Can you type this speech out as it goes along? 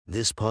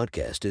This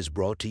podcast is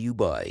brought to you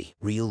by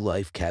Real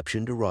Life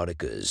Captioned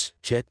Eroticas.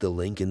 Check the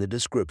link in the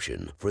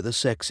description for the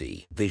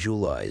sexy,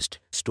 visualized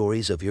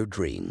stories of your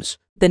dreams.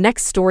 The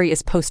next story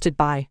is posted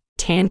by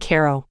Tan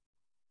Caro.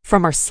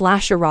 From our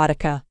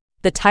 /erotica,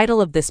 the title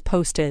of this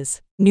post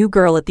is New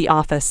Girl at the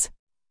Office.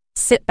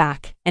 Sit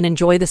back and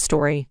enjoy the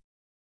story.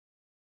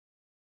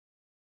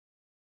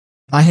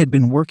 I had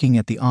been working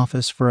at the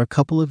office for a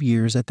couple of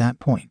years at that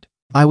point.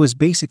 I was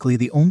basically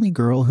the only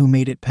girl who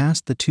made it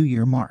past the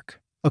 2-year mark,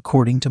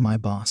 according to my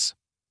boss.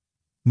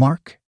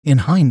 Mark, in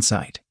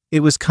hindsight,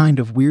 it was kind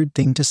of weird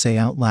thing to say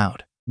out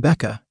loud.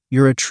 "Becca,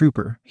 you're a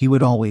trooper," he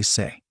would always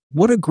say.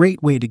 What a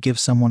great way to give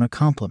someone a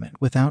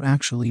compliment without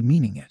actually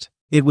meaning it.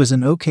 It was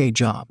an okay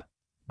job,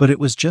 but it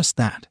was just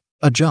that,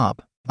 a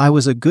job. I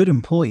was a good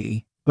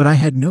employee, but I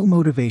had no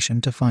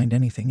motivation to find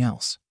anything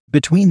else.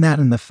 Between that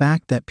and the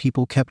fact that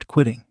people kept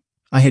quitting,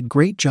 I had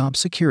great job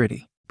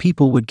security.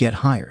 People would get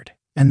hired,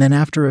 and then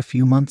after a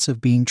few months of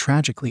being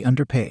tragically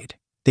underpaid,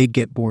 they'd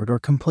get bored or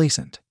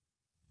complacent,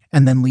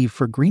 and then leave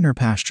for greener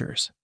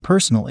pastures.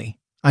 Personally,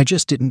 I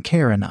just didn't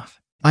care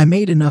enough. I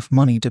made enough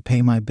money to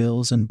pay my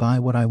bills and buy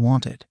what I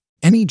wanted.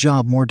 Any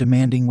job more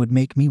demanding would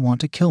make me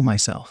want to kill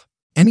myself.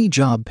 Any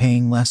job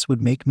paying less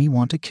would make me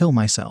want to kill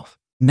myself.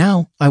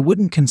 Now, I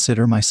wouldn't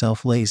consider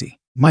myself lazy.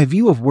 My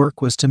view of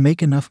work was to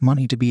make enough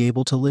money to be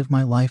able to live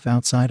my life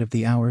outside of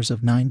the hours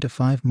of 9 to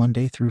 5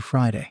 Monday through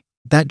Friday.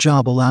 That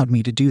job allowed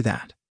me to do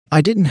that.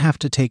 I didn't have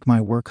to take my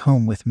work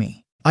home with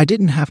me. I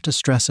didn't have to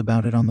stress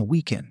about it on the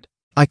weekend.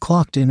 I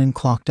clocked in and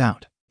clocked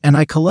out, and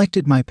I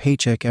collected my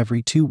paycheck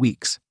every 2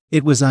 weeks.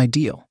 It was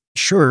ideal.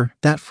 Sure,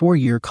 that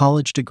 4-year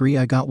college degree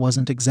I got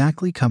wasn't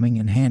exactly coming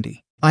in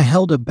handy. I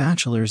held a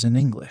bachelor's in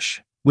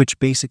English, which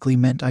basically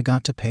meant I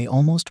got to pay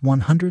almost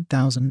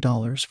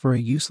 $100,000 for a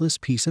useless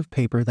piece of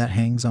paper that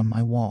hangs on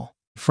my wall.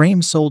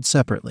 Frames sold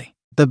separately.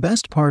 The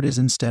best part is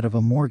instead of a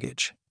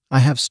mortgage, I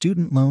have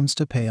student loans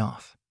to pay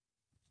off,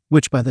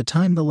 which by the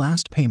time the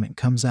last payment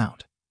comes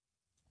out,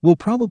 will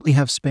probably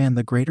have spanned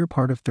the greater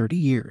part of 30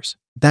 years.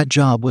 That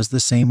job was the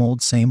same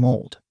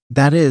old.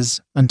 That is,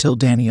 until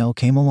Danielle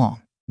came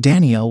along.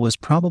 Danielle was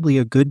probably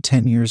a good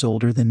 10 years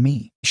older than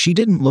me. She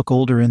didn't look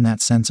older in that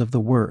sense of the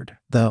word,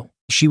 though.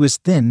 She was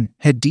thin,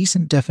 had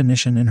decent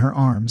definition in her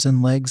arms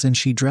and legs, and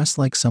she dressed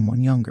like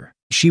someone younger.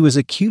 She was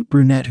a cute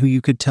brunette who you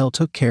could tell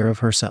took care of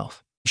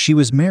herself. She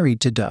was married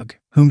to Doug,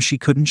 whom she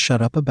couldn't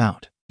shut up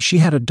about. She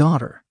had a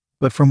daughter,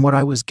 but from what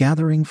I was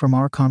gathering from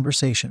our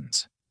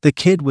conversations, the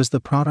kid was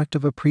the product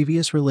of a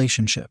previous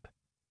relationship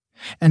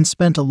and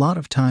spent a lot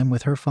of time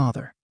with her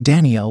father.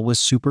 Danielle was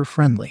super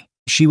friendly.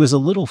 She was a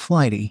little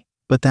flighty,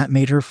 but that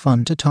made her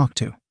fun to talk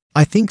to.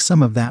 I think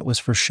some of that was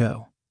for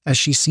show, as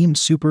she seemed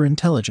super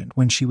intelligent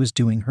when she was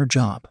doing her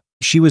job.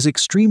 She was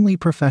extremely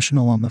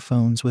professional on the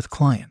phones with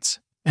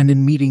clients and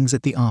in meetings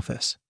at the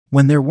office.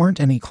 When there weren't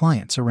any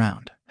clients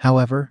around,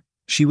 however,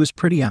 she was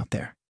pretty out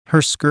there.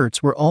 Her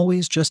skirts were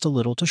always just a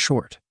little too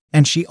short,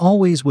 and she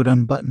always would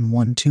unbutton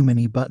one too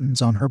many buttons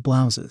on her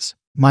blouses.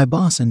 My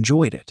boss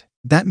enjoyed it.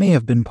 That may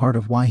have been part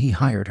of why he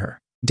hired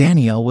her.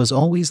 Danielle was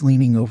always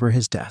leaning over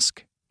his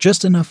desk,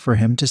 just enough for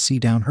him to see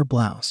down her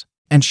blouse,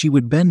 and she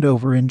would bend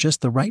over in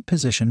just the right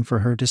position for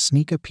her to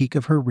sneak a peek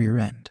of her rear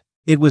end.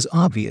 It was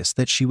obvious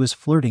that she was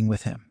flirting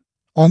with him,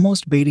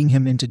 almost baiting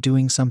him into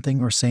doing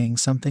something or saying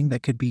something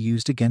that could be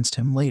used against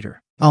him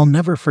later. I'll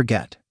never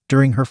forget,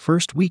 during her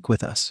first week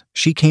with us,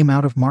 she came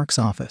out of Mark's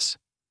office,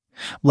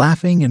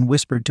 laughing, and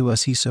whispered to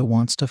us, "He so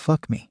wants to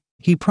fuck me."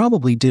 He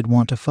probably did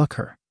want to fuck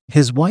her.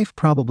 His wife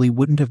probably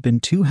wouldn't have been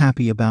too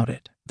happy about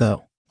it,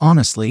 though.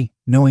 Honestly,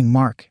 knowing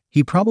Mark,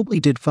 he probably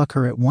did fuck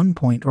her at one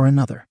point or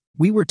another.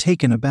 We were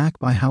taken aback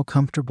by how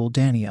comfortable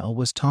Danielle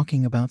was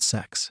talking about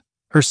sex,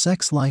 her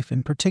sex life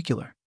in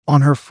particular.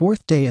 On her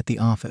 4th day at the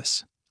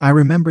office, I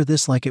remember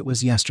this like it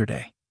was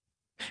yesterday.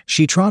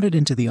 She trotted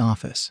into the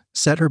office,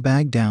 set her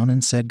bag down,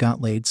 and said,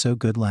 "Got laid so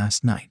good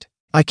last night."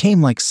 I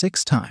came like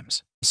 6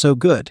 times. So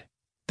good.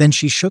 Then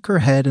she shook her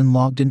head and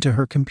logged into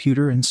her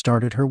computer and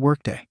started her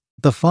workday.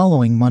 The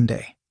following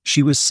Monday,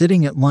 she was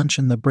sitting at lunch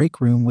in the break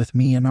room with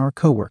me and our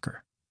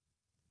coworker.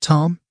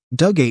 "Tom,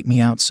 Doug ate me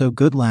out so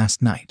good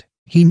last night.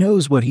 He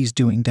knows what he's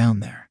doing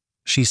down there,"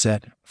 she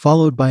said,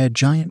 followed by a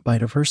giant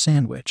bite of her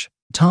sandwich.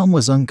 Tom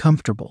was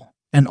uncomfortable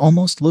and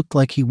almost looked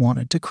like he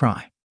wanted to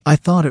cry. I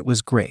thought it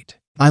was great.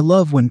 I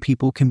love when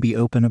people can be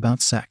open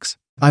about sex.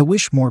 I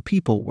wish more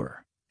people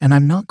were, and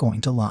I'm not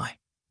going to lie.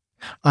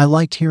 I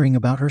liked hearing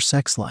about her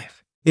sex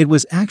life. It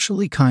was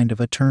actually kind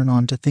of a turn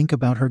on to think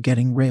about her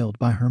getting railed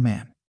by her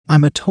man.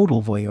 I'm a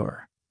total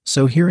voyeur,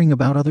 so hearing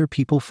about other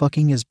people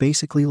fucking is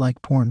basically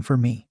like porn for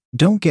me.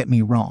 Don't get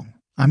me wrong,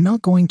 I'm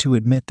not going to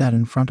admit that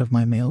in front of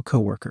my male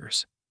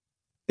coworkers,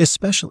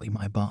 especially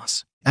my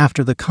boss.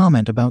 After the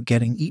comment about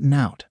getting eaten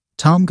out,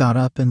 Tom got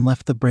up and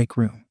left the break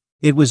room.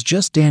 It was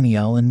just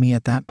Danielle and me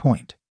at that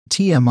point.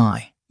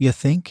 "TMI, you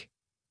think?"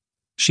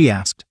 she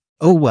asked.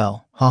 "Oh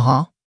well,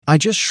 haha." I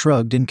just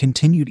shrugged and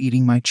continued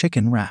eating my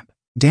chicken wrap.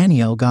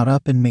 Danielle got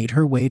up and made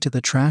her way to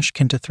the trash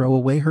can to throw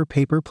away her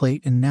paper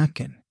plate and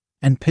napkin,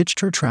 and pitched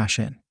her trash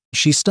in.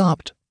 She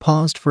stopped,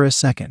 paused for a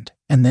second,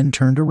 and then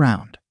turned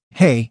around.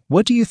 "Hey,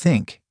 what do you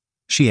think?"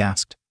 she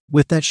asked.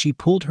 With that, she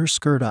pulled her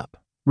skirt up,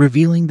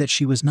 revealing that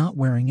she was not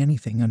wearing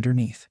anything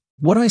underneath.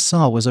 What I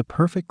saw was a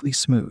perfectly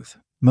smooth,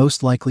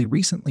 most likely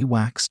recently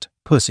waxed,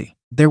 pussy.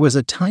 There was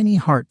a tiny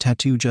heart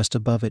tattoo just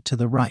above it to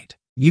the right.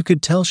 You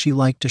could tell she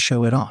liked to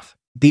show it off.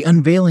 The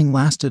unveiling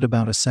lasted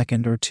about a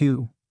second or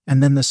two,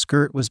 and then the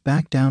skirt was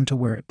back down to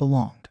where it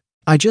belonged.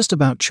 I just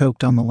about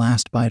choked on the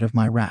last bite of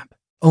my wrap.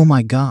 "Oh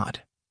my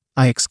God,"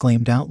 I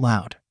exclaimed out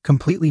loud,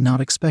 completely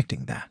not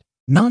expecting that.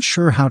 Not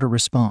sure how to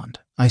respond,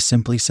 I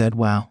simply said,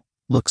 "Wow,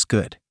 looks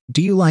good.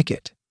 Do you like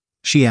it?"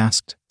 she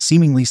asked,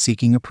 seemingly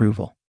seeking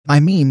approval. "I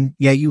mean,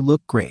 yeah, you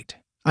look great.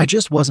 I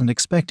just wasn't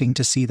expecting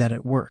to see that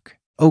at work."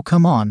 "Oh,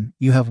 come on,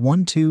 you have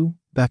one too,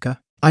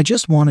 Becca." "I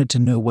just wanted to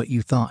know what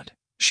you thought,"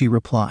 she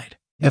replied.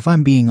 If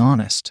I'm being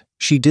honest,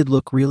 she did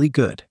look really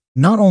good.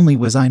 Not only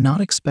was I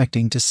not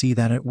expecting to see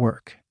that at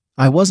work,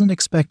 I wasn't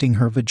expecting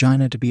her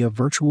vagina to be a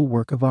virtual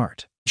work of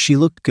art. She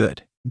looked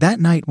good. That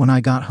night when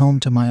I got home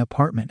to my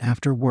apartment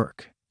after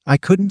work, I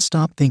couldn't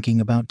stop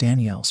thinking about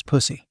Danielle's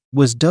pussy.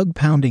 Was Doug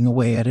pounding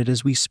away at it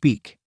as we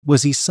speak?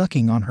 Was he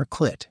sucking on her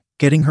clit,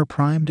 getting her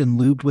primed and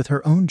lubed with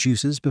her own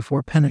juices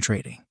before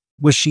penetrating?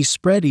 Was she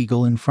spread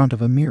eagle in front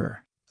of a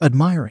mirror,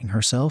 admiring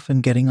herself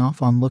and getting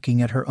off on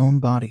looking at her own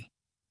body?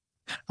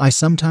 I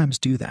sometimes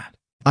do that.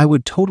 I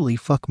would totally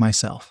fuck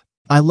myself.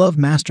 I love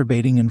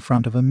masturbating in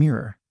front of a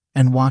mirror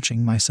and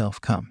watching myself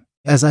come.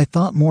 As I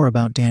thought more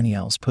about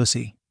Danielle's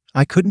pussy,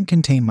 I couldn't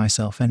contain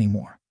myself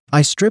anymore.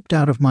 I stripped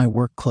out of my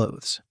work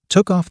clothes,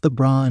 took off the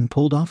bra and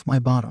pulled off my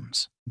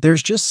bottoms.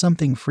 There's just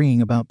something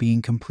freeing about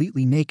being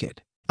completely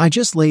naked. I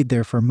just laid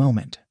there for a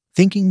moment,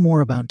 thinking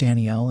more about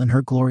Danielle and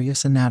her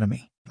glorious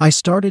anatomy. I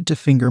started to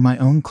finger my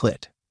own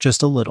clit,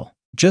 just a little,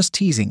 just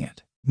teasing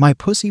it. My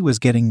pussy was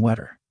getting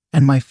wetter,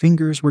 and my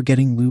fingers were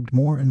getting lubed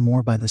more and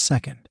more by the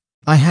second.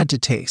 I had to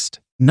taste.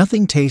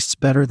 Nothing tastes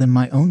better than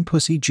my own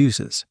pussy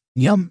juices.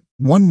 Yum,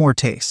 one more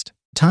taste.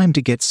 Time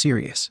to get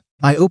serious.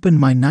 I opened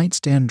my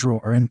nightstand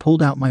drawer and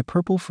pulled out my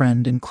purple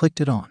friend and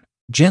clicked it on.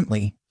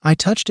 Gently, I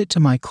touched it to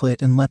my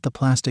clit and let the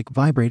plastic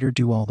vibrator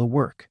do all the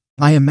work.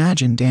 I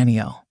imagined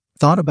Danielle,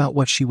 thought about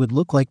what she would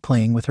look like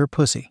playing with her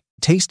pussy,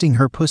 tasting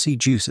her pussy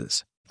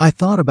juices. I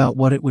thought about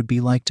what it would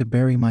be like to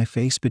bury my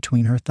face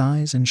between her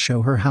thighs and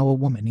show her how a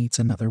woman eats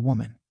another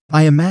woman.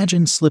 I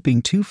imagined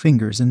slipping 2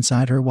 fingers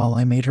inside her while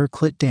I made her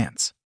clit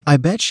dance. I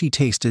bet she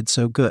tasted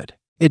so good.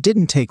 It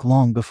didn't take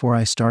long before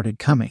I started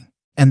coming.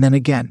 And then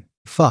again,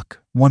 fuck,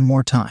 one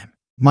more time.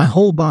 My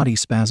whole body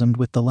spasmed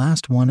with the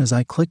last one as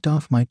I clicked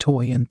off my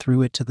toy and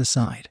threw it to the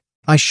side.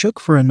 I shook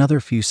for another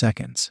few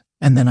seconds,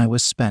 and then I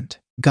was spent.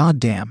 God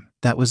damn,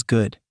 that was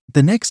good.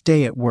 The next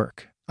day at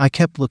work, I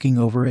kept looking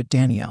over at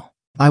Danielle.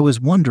 I was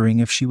wondering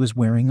if she was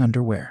wearing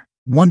underwear.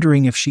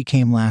 Wondering if she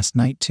came last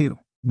night too.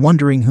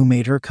 Wondering who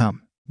made her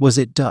come. Was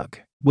it Doug?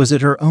 Was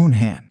it her own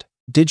hand?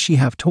 Did she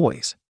have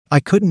toys? I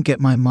couldn't get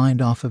my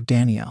mind off of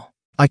Danielle.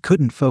 I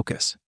couldn't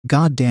focus.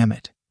 God damn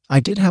it. I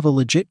did have a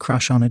legit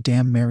crush on a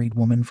damn married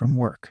woman from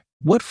work.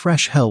 What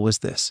fresh hell was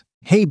this?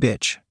 "Hey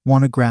bitch,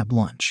 wanna grab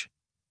lunch?"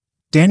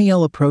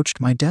 Danielle approached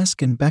my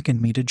desk and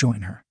beckoned me to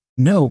join her.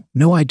 No,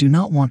 I do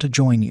not want to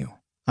join you,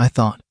 I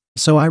thought.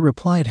 So I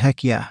replied,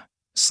 heck yeah.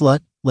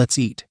 Slut, let's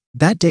eat.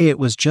 That day it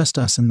was just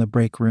us in the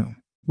break room.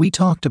 We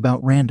talked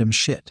about random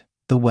shit,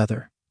 the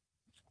weather.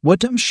 What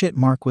dumb shit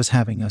Mark was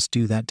having us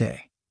do that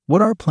day.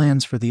 What our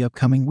plans for the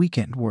upcoming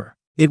weekend were.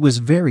 It was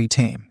very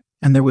tame,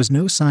 and there was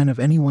no sign of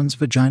anyone's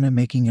vagina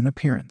making an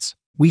appearance.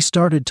 We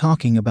started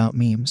talking about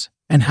memes,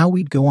 and how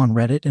we'd go on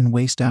Reddit and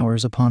waste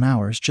hours upon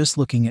hours just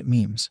looking at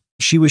memes.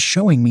 She was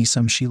showing me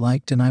some she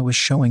liked and I was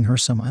showing her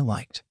some I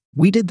liked.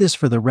 We did this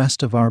for the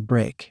rest of our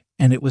break,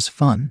 and it was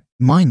fun,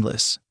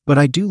 mindless, but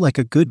I do like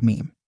a good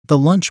meme. The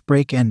lunch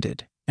break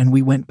ended, and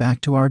we went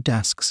back to our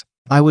desks.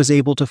 I was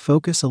able to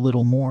focus a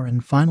little more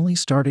and finally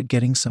started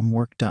getting some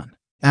work done.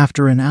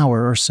 After an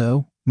hour or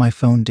so, my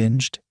phone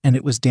dinged, and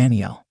it was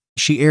Danielle.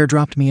 She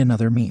airdropped me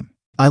another meme.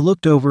 I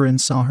looked over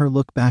and saw her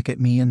look back at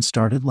me and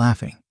started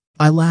laughing.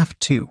 I laughed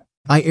too.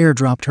 I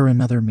airdropped her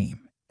another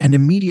meme, and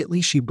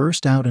immediately she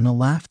burst out in a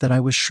laugh that I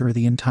was sure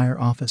the entire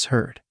office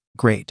heard.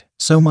 Great,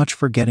 so much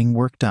for getting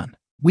work done.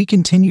 We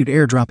continued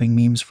airdropping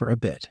memes for a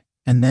bit,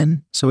 and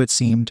then, so it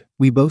seemed,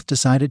 we both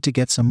decided to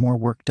get some more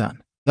work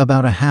done.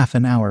 About a half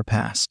an hour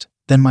passed,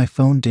 then my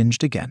phone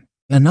dinged again.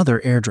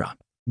 Another airdrop.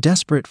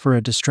 Desperate for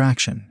a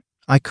distraction,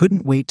 I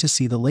couldn't wait to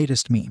see the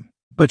latest meme.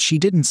 But she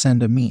didn't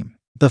send a meme.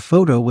 The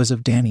photo was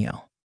of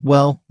Danielle.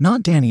 Well,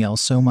 not Danielle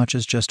so much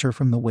as just her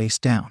from the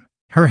waist down.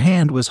 Her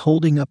hand was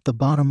holding up the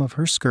bottom of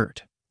her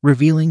skirt,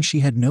 revealing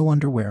she had no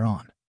underwear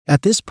on.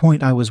 At this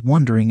point I was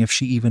wondering if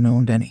she even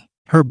owned any.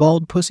 Her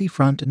bald pussy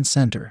front and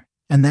center,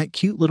 and that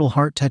cute little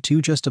heart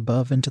tattoo just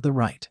above and to the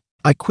right.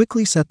 I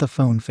quickly set the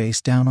phone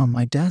face down on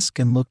my desk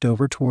and looked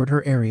over toward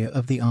her area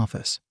of the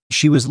office.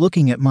 She was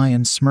looking at me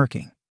and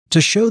smirking. To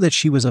show that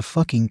she was a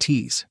fucking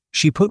tease,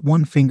 she put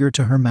one finger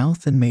to her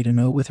mouth and made an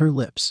O with her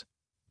lips,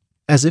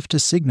 as if to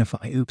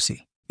signify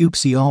oopsie.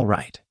 Oopsie, all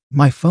right.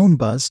 My phone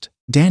buzzed.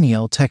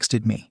 Danielle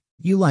texted me.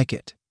 You like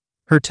it?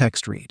 Her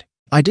text read.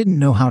 I didn't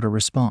know how to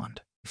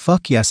respond.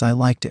 Fuck yes, I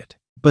liked it.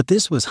 But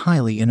this was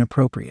highly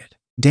inappropriate.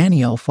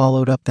 Danielle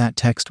followed up that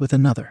text with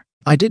another.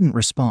 I didn't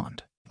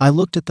respond. I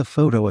looked at the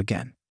photo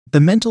again. The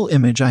mental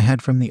image I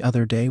had from the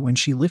other day when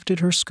she lifted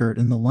her skirt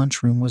in the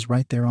lunchroom was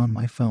right there on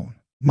my phone.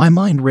 My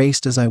mind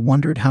raced as I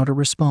wondered how to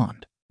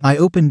respond. I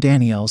opened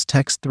Danielle's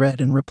text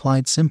thread and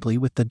replied simply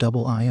with the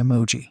double eye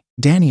emoji.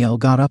 Danielle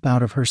got up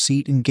out of her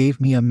seat and gave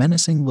me a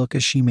menacing look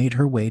as she made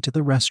her way to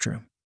the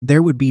restroom.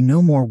 There would be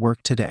no more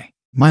work today.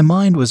 My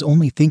mind was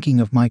only thinking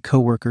of my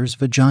coworker's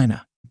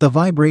vagina. The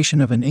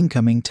vibration of an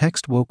incoming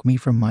text woke me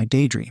from my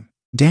daydream.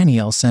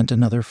 Danielle sent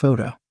another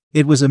photo.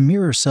 It was a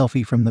mirror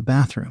selfie from the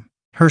bathroom.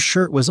 Her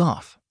shirt was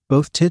off,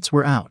 both tits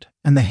were out,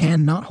 and the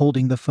hand not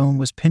holding the phone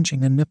was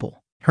pinching a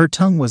nipple. Her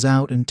tongue was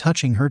out and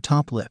touching her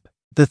top lip.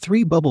 The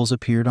 3 bubbles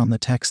appeared on the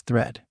text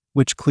thread,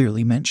 which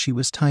clearly meant she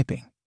was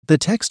typing. The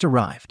text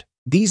arrived.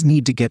 These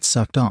need to get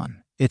sucked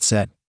on, it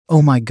said.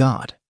 Oh my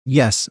God.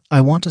 Yes,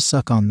 I want to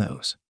suck on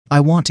those. I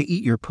want to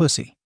eat your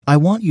pussy. I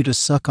want you to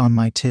suck on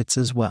my tits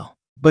as well.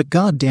 But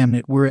God damn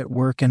it, we're at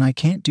work and I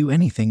can't do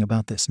anything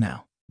about this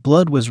now.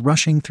 Blood was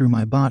rushing through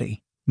my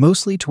body,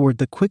 mostly toward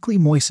the quickly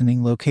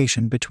moistening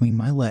location between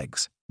my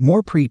legs.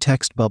 More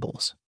pre-text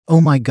bubbles.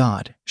 Oh my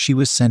God, she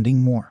was sending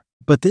more.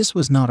 But this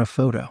was not a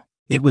photo.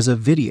 It was a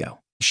video.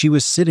 She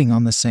was sitting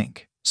on the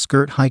sink,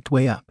 skirt hiked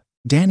way up.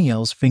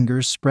 Danielle's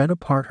fingers spread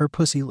apart her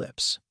pussy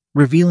lips,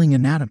 revealing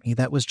anatomy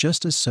that was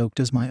just as soaked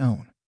as my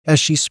own. As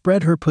she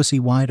spread her pussy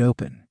wide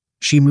open,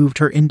 she moved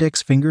her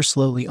index finger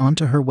slowly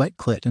onto her wet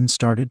clit and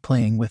started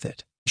playing with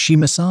it. She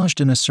massaged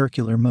in a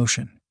circular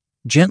motion,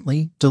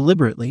 gently,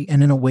 deliberately,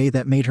 and in a way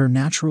that made her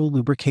natural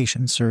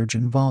lubrication surge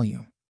in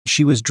volume.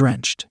 She was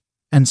drenched,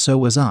 and so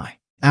was I.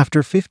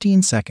 After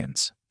 15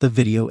 seconds, the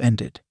video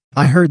ended.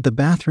 I heard the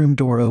bathroom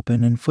door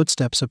open and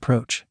footsteps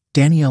approach.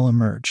 Danielle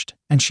emerged,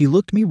 and she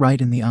looked me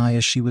right in the eye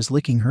as she was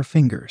licking her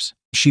fingers.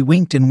 She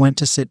winked and went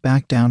to sit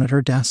back down at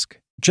her desk.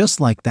 Just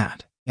like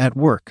that. At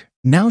work.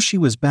 Now she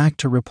was back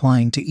to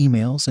replying to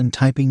emails and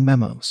typing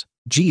memos.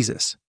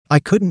 Jesus. I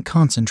couldn't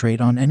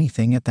concentrate on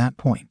anything at that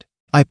point.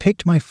 I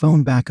picked my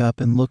phone back up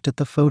and looked at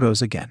the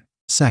photos again.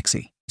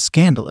 Sexy.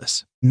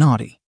 Scandalous.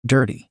 Naughty.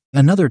 Dirty.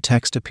 Another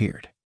text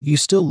appeared. You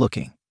still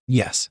looking?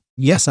 Yes.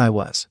 Yes, I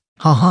was.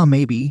 Haha,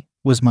 maybe,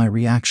 was my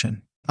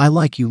reaction. I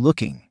like you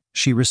looking,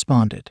 she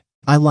responded.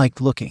 I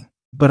liked looking.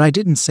 But I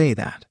didn't say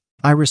that.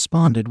 I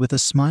responded with a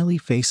smiley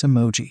face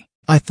emoji.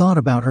 I thought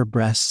about her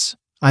breasts.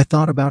 I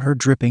thought about her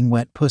dripping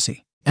wet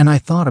pussy. And I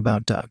thought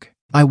about Doug.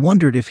 I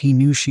wondered if he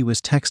knew she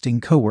was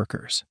texting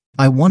coworkers.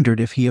 I wondered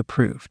if he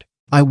approved.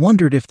 I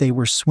wondered if they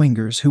were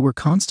swingers who were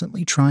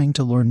constantly trying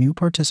to lure new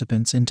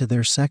participants into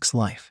their sex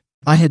life.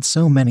 I had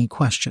so many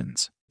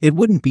questions. It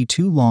wouldn't be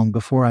too long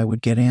before I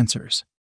would get answers.